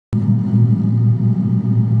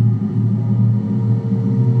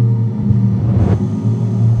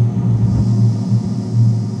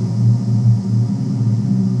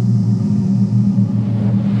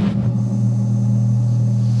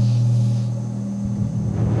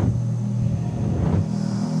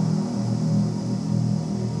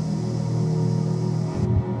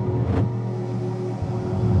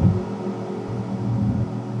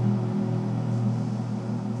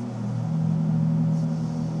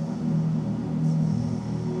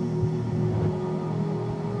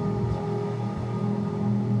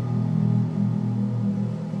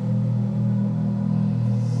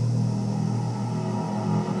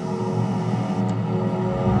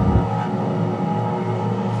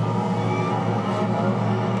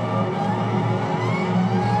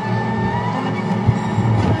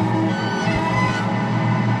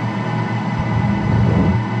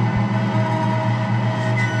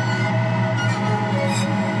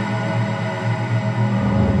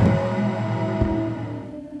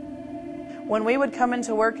when we would come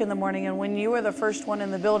into work in the morning and when you were the first one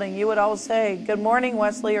in the building, you would always say, "Good morning,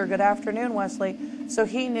 Wesley," or "Good afternoon, Wesley." So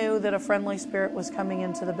he knew that a friendly spirit was coming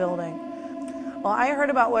into the building. Well, I heard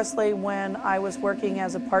about Wesley when I was working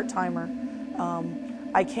as a part-timer.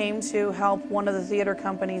 I came to help one of the theater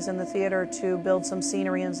companies in the theater to build some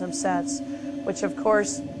scenery and some sets, which of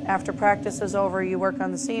course, after practice is over, you work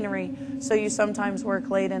on the scenery, so you sometimes work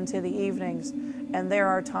late into the evenings. And there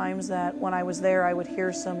are times that when I was there, I would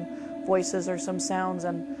hear some voices or some sounds,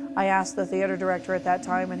 and I asked the theater director at that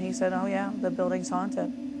time, and he said, "Oh yeah, the building's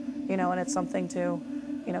haunted." And it's something to,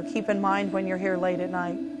 keep in mind when you're here late at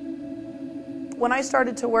night. When I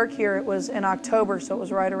started to work here, it was in October, so it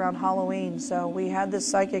was right around Halloween. So we had this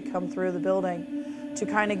psychic come through the building to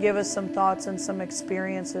kind of give us some thoughts and some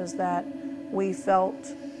experiences that we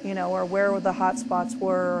felt, or where the hot spots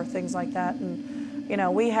were or things like that. And,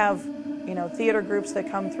 we have, theater groups that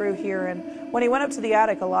come through here. And when he went up to the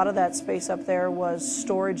attic, a lot of that space up there was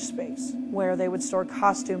storage space where they would store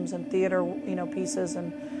costumes and theater, pieces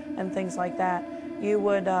and things like that. You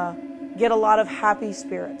would get a lot of happy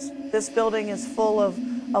spirits. This building is full of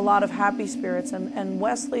a lot of happy spirits, and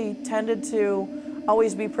Wesley tended to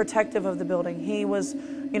always be protective of the building. He was,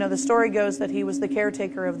 the story goes that he was the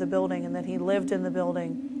caretaker of the building and that he lived in the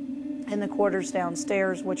building in the quarters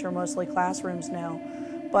downstairs, which are mostly classrooms now.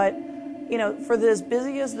 But, for as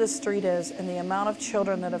busy as this street is and the amount of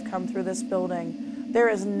children that have come through this building, there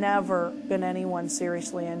has never been anyone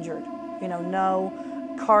seriously injured. No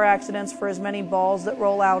car accidents for as many balls that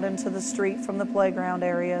roll out into the street from the playground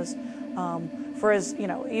areas.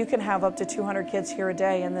 You can have up to 200 kids here a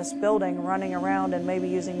day in this building running around and maybe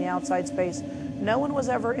using the outside space. No one was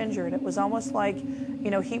ever injured. It was almost like,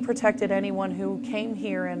 he protected anyone who came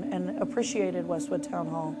here and appreciated Westwood Town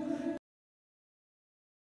Hall.